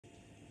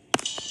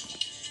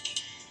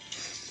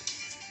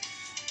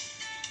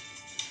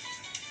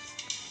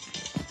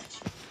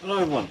Hello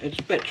everyone,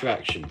 it's Better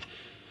Action,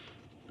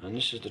 and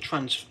this is the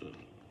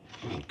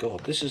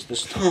this is the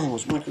Star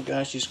Wars Micro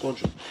Galaxy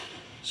Squadron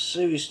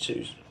Series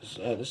 2.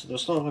 This is the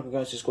Star Wars Micro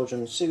Galaxy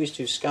Squadron Series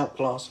 2 Scout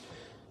Class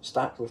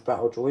STAP with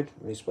Battle Droid,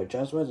 released by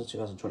Jazzwares in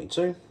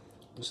 2022.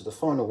 This is the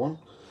final one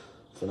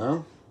for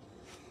now.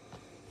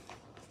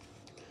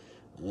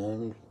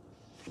 And,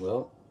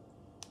 well,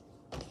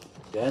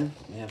 again,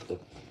 we have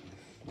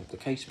the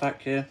case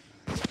pack here.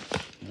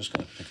 I'm just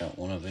going to pick out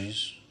one of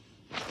these.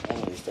 One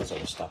of these does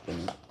have a STAP in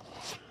it.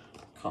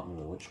 Can't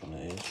remember which one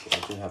it is, but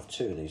I do have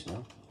two of these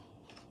now.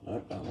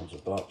 Nope, that one's a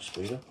bark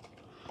speeder.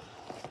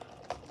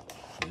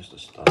 Here's the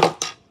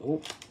STAP.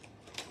 Oh,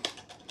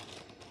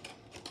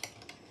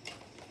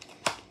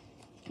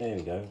 there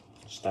we go.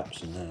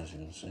 STAP's in there, as you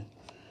can see.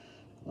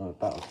 Oh,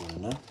 Battle Droid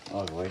in there.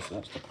 Either way, so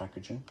that's the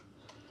packaging.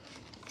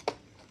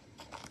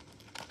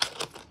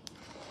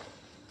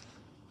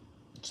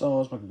 Star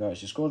Wars Micro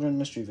Galaxy Squadron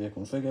Mystery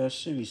Vehicle and Figure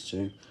Series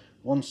 2.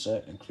 One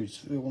set includes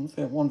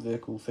one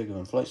vehicle, figure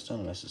and flight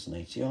stand unless it's an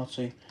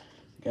AT-RT.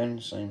 Again,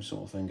 same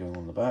sort of thing going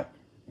on the back.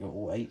 You've got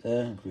all 8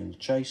 there, including the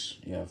chase.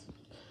 You have,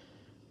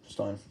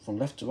 starting from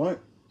left to right,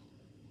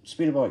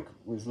 speeder bike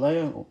with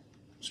Leia, or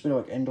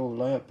speeder bike Endor with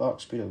Leia,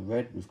 bark speeder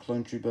red with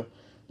Clone Trooper,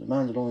 the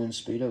Mandalorian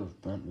speeder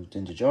with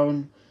Din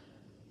Djarin,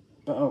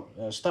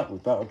 STAP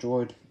with Battle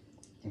Droid.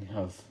 We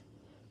have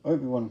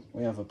Obi-Wan.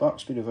 We have a bark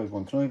speeder with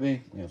Obi-Wan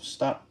Kenobi. We have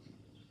STAP,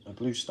 a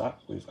blue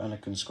STAP with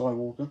Anakin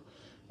Skywalker.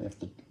 We have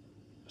the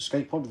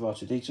escape pod with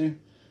R2-D2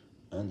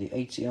 and the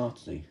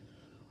AT-RT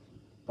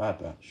Bad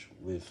Batch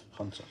with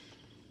Hunter.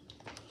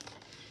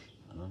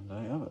 And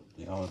there you have it.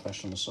 The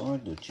Arabesh on the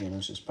side, the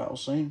Geonosis battle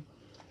scene,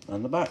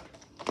 and the back.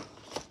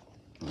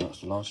 And that's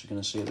the last you're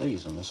going to see of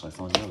these, unless I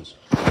find the others.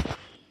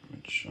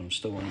 Which I'm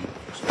still looking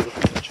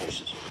for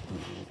chases.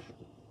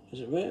 Is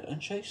it rare and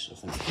chase? I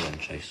think it's rare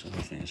and chase. I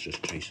don't think it's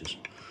just chases.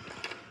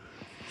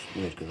 It's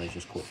weird because they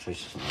just caught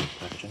chases in the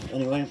packaging.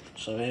 Anyway,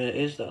 so here it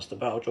is. That's the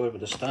Battle Droid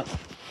with the STAP.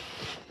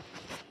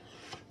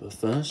 But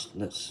first,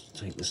 let's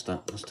take the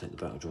STAP. Let's take the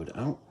Battle Droid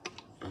out.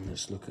 And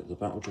let's look at the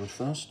Battle Droid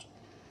first.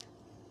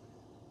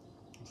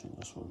 I think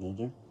that's what we're going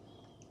to do.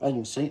 As you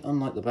can see,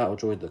 unlike the Battle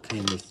Droid that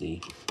came with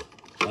the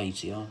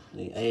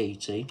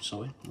AAT,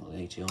 sorry, not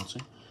the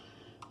AT-RT,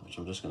 which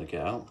I'm just going to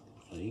get out,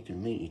 so you can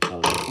immediately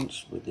tell the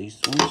difference with these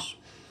ones.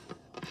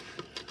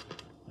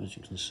 As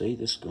you can see,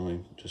 this guy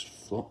just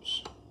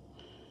flops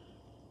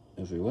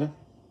everywhere,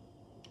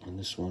 and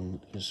this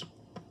one is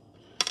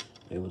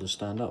able to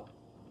stand up.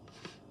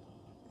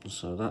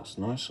 So that's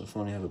nice. I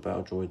finally have a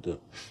Battle Droid that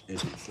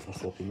isn't a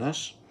floppy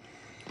mess,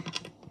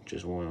 which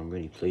is why I'm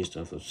really pleased to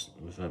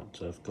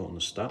have gotten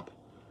the STAP.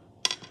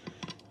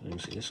 You can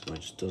see this guy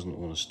just doesn't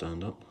want to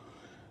stand up.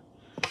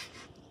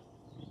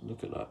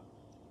 Look at that.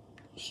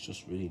 It's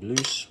just really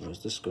loose,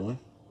 whereas this guy,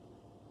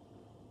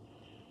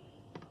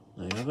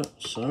 there you have it.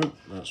 So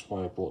that's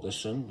why I brought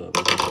this in, but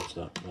we'll get to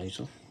that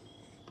later.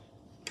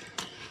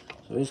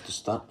 So here's the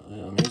STAP,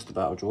 here's the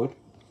Battle Droid.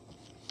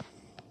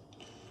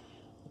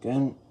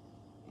 Again,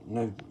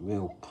 no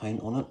real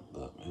paint on it,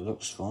 but it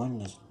looks fine.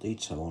 There's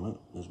detail on it.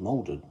 There's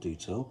moulded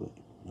detail, but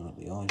not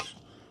the eyes.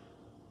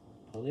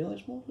 Are the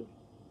eyes moulded?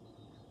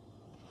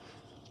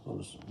 Well,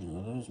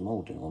 there's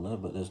moulding on there,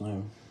 but there's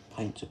no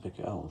paint to pick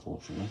it out,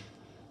 unfortunately.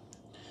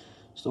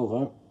 Still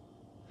though,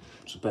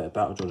 it's a better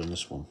Battle Droid than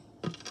this one.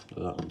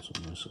 So that one's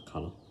a nicer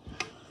colour.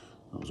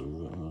 That was a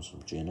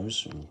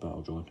Geonosis and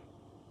Battle Droid.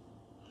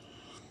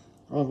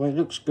 Right, well, it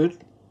looks good,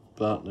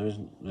 but there's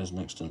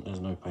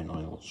no paint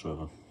on it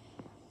whatsoever.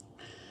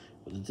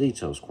 But the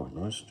detail's quite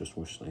nice. Just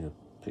wish they had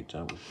picked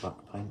out with black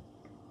paint.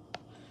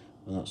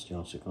 And that's the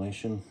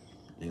articulation.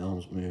 The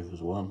arms move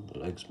as one, the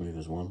legs move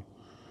as one.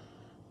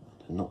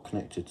 They're not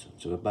connected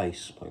to a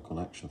base like on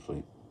Action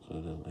Fleet,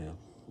 so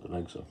the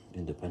legs are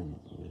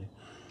independent really.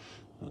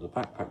 The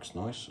backpack's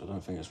nice. I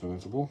don't think it's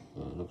removable,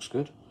 but it looks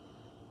good.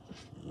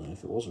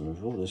 If it was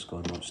removable, this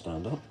guy might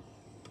stand up.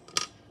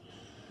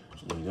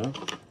 So there we go.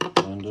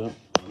 And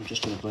I'm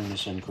just going to bring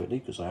this in quickly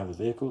because I have a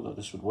vehicle that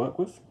this would work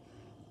with.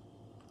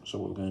 So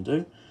what we're going to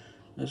do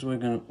is we're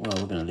going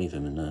to leave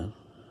him in there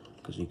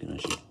because he can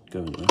actually go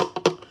in there.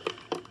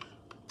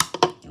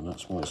 And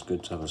that's why it's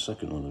good to have a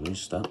second one of these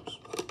STAPs,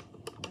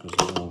 because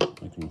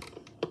I can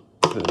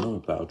put another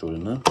Battle Droid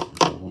in there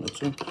if I wanted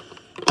to.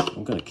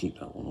 I'm going to keep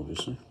that one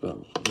obviously, but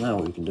now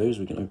what we can do is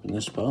we can open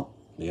this part,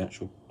 the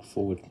actual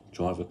forward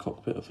driver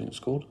cockpit I think it's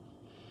called,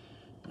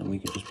 and we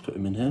can just put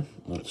him in here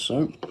like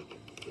so.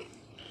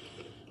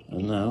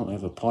 And now I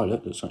have a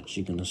pilot that's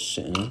actually going to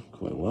sit in there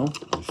quite well,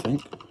 I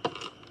think.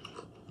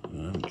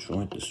 I haven't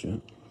tried this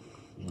yet.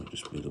 It might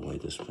just be the way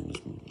this thing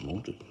is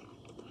moulded.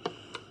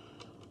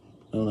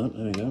 Oh no,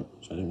 there we go.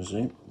 So you can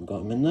see, we've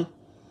got him in there.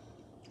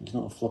 He's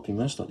not a floppy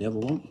mess like the other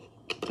one.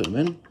 Put him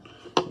in.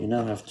 You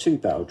now have 2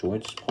 Battle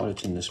Droids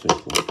piloting this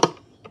vehicle.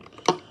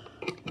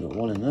 You've got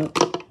one in there,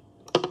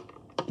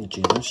 the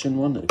Geonosian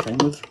one that it came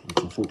with, which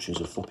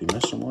unfortunately is a floppy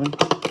mess on mine.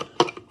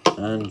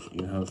 And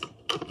you have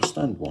the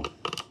stand one.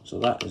 So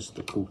that is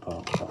the cool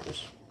part about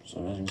this.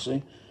 So as you can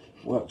see,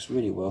 works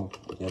really well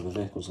with the other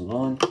vehicles in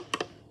line,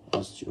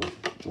 as your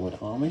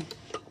droid army.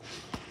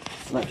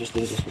 And that just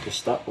leaves us with the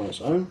STAP on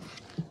its own.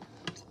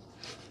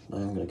 Now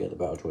I'm going to get the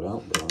Battle Droid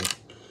out, but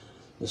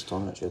this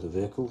time I actually have the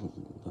vehicle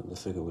that the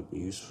figure would be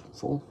used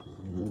for.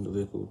 And the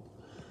vehicle,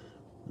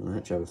 I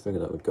actually have a figure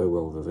that would go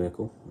well with a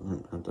vehicle. I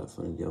don't have that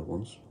for any of the other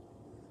ones.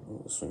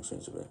 Oh, this thing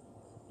seems a bit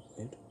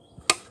weird.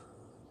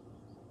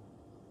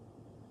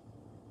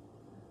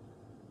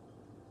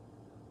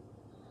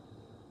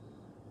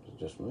 Does it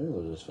just move,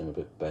 or is this thing a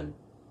bit bent?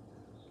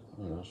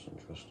 Oh, that's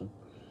interesting.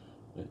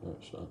 I didn't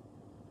notice that.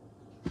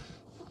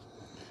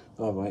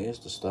 Oh, right, here's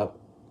the STAP.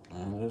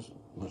 And there's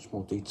much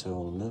more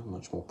detail on there,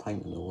 much more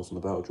paint than there was on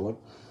the Battle Droid.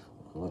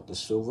 I like the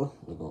silver.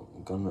 We've got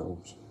gunmetal.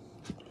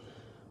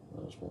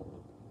 That's more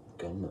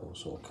gunmetal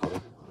sort of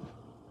colour.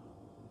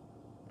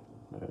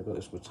 We've got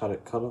this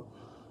metallic colour,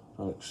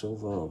 metallic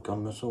silver or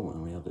gunmetal,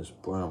 and we have this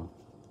brown,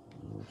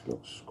 which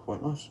looks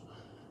quite nice.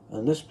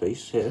 And this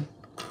piece here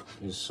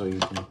is so you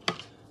can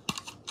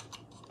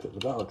put the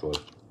Battle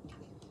Droid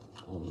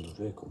on the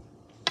vehicle.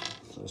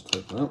 So let's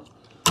take that out.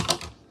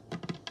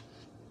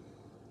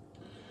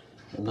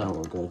 And now what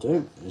we're going to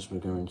do is we're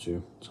going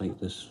to take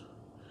this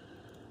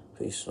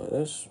piece like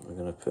this, we're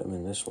going to put them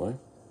in this way.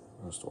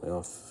 That's the way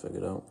I've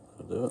figured out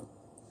how to do it.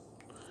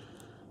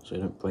 So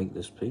you don't break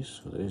this piece,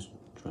 because it is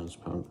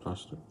transparent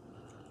plastic.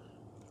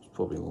 It's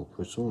probably more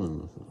brittle,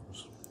 and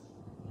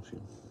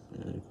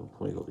you've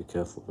probably got to be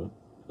careful, but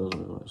it doesn't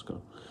look like it's going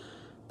to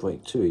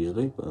break too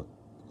easily, but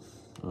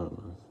I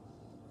don't know.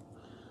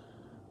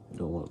 You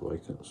don't want to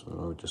break it, so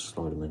I would just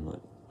slide them in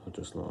like, I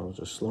would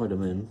just slide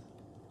them in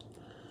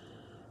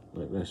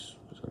like this,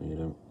 so you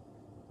don't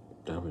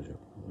damage it.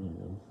 There you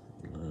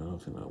go. No, I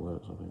don't think that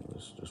works. I think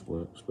this just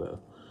works better.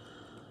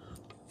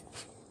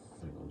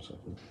 Hang on a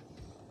second.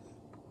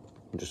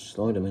 Just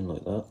slide them in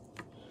like that,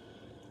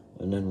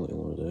 and then what you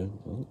want to do,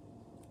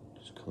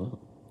 just come up.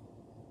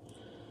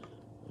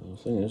 And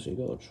the thing is, you've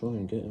got to try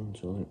and get them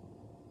to like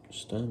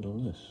stand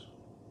on this.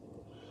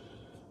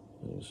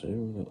 So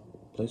we've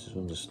got places for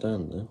them to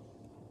stand there.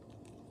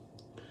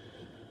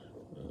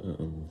 I've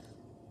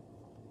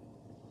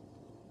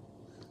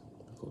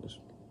got this.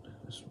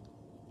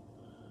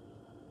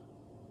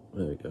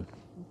 There we go.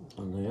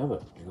 And there you have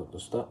it. You've got the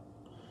STAP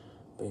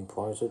being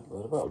piloted by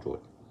the Battle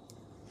Droid.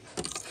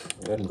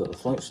 We haven't got the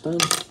flight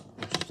stand,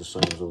 which is the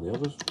same as all the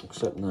others,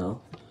 except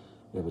now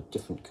we have a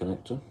different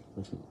connector,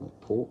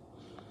 different port.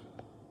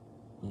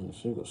 And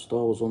so you've got Star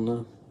Wars on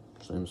there,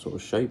 same sort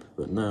of shape,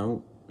 but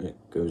now it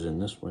goes in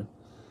this way.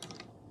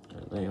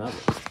 And there you have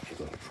it. You've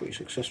got a pretty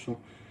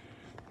successful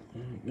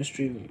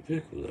mystery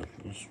vehicle there.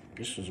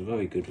 This is a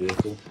very good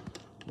vehicle.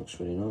 Looks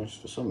really nice.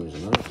 For some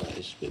reason though, that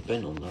is a bit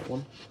bent on that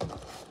one.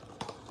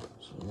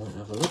 So I might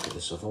have a look at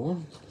this other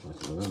one, if I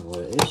can remember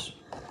where it is.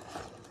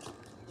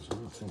 So I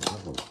don't think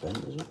that one's bent,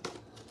 is it?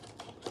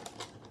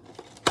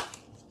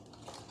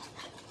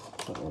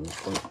 That one's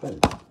quite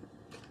bent.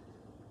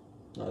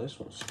 No, this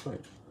one's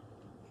straight.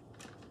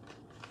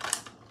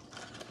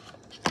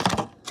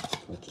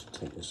 I'll just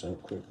take this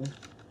out quickly.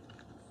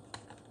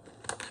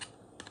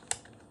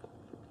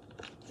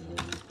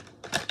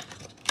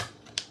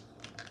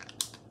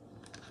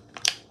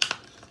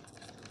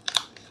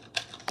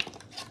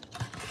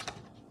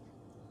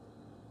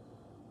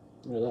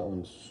 Yeah, that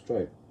one's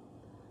straight.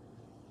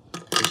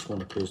 This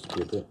one appears to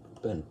be a bit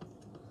bent.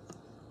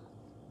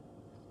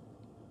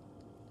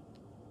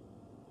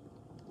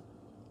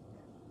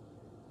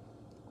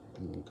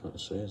 And you can't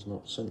see it's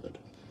not centered.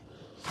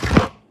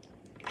 Oh,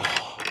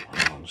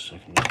 hang on a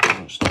second.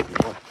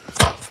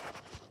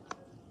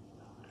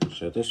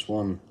 So this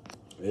one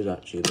is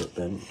actually a bit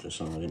bent, just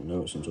something I didn't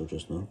notice until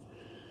just now.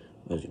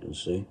 As you can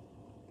see,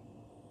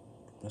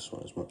 this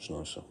one is much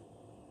nicer.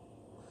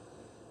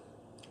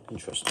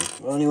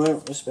 Interesting. Well, anyway,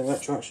 this has been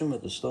Retroaction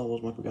with the Star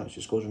Wars Micro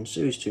Galaxy Squadron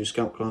Series 2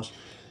 Scout Class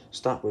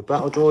STAP with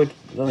Battle Droid.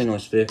 Very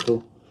nice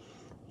vehicle.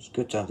 It's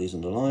good to have these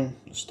on the line.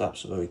 The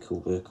STAP's a very cool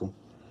vehicle,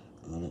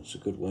 and it's a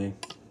good way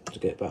to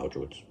get Battle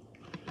Droids.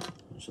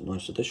 It's a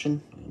nice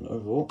addition, and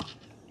overall,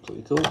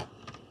 pretty cool.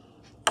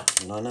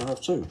 And I now have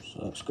two,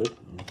 so that's good.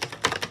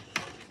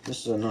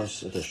 This is a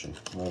nice addition.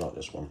 I like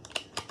this one.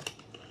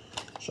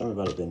 Sorry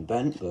about it being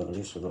bent, but at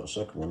least we've got a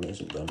second one that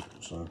isn't bent,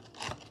 so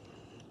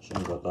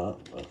sorry about that.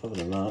 But other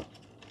than that,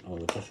 I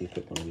will definitely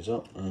pick one of these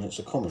up, and it's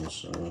a common,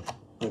 so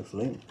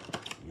hopefully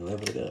you'll be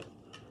able to get it.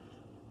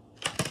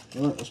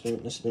 Right, this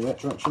has been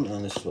Retroaction,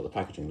 and this is what the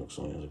packaging looks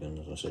like,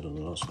 as I said on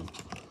the last one.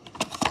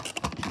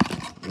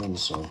 The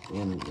inside,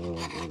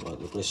 like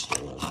the blister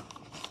or whatever.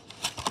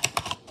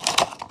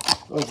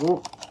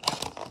 Overall,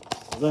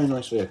 a very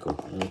nice vehicle,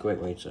 and a great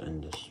way to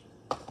end this.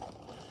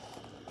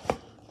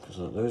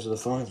 Because those are the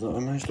 5 that I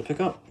managed to pick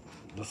up.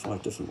 The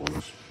 5 different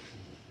ones.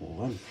 All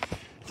them.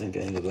 Didn't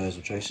get any of the bears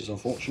and chasers,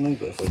 unfortunately,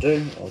 but if I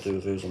do, I'll do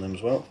reviews on them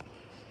as well.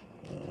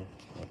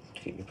 I'll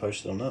keep you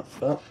posted on that.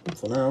 But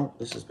for now,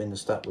 this has been the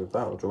STAP with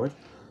Battle Droid,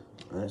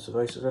 and it's a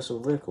very successful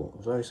vehicle.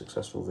 A very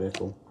successful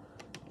vehicle.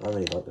 I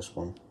really like this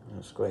one.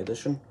 It's a great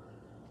addition.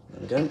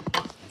 And again,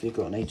 if you've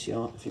got an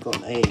ATR, if you've got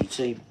an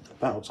AAT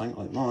battle tank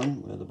like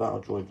mine, where the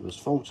Battle Droid was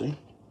faulty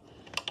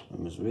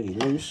and was really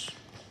loose,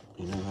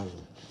 you know, have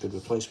a good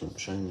replacement.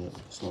 Shame that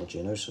it's not a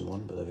Geonosian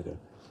one, but there we go.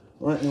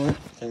 Right, anyway,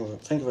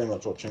 thank you very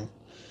much for watching.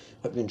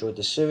 Hope you enjoyed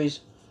this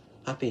series.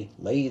 Happy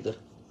Revenge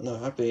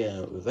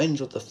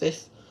of the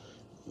 5th.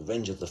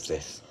 Revenge of the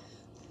 5th.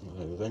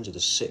 Revenge of the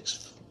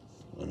 6th.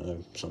 I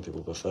know some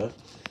people prefer.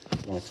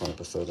 I kind of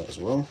prefer that as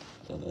well.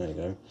 But there you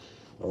go.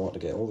 I want to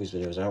get all these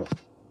videos out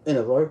in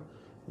a row.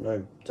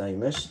 No day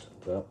missed,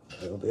 but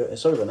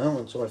it's over now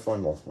until I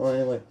find more. Right,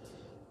 anyway,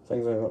 thank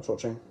you very much for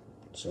watching.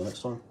 See you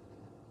next time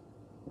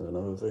with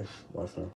another review. Bye for now.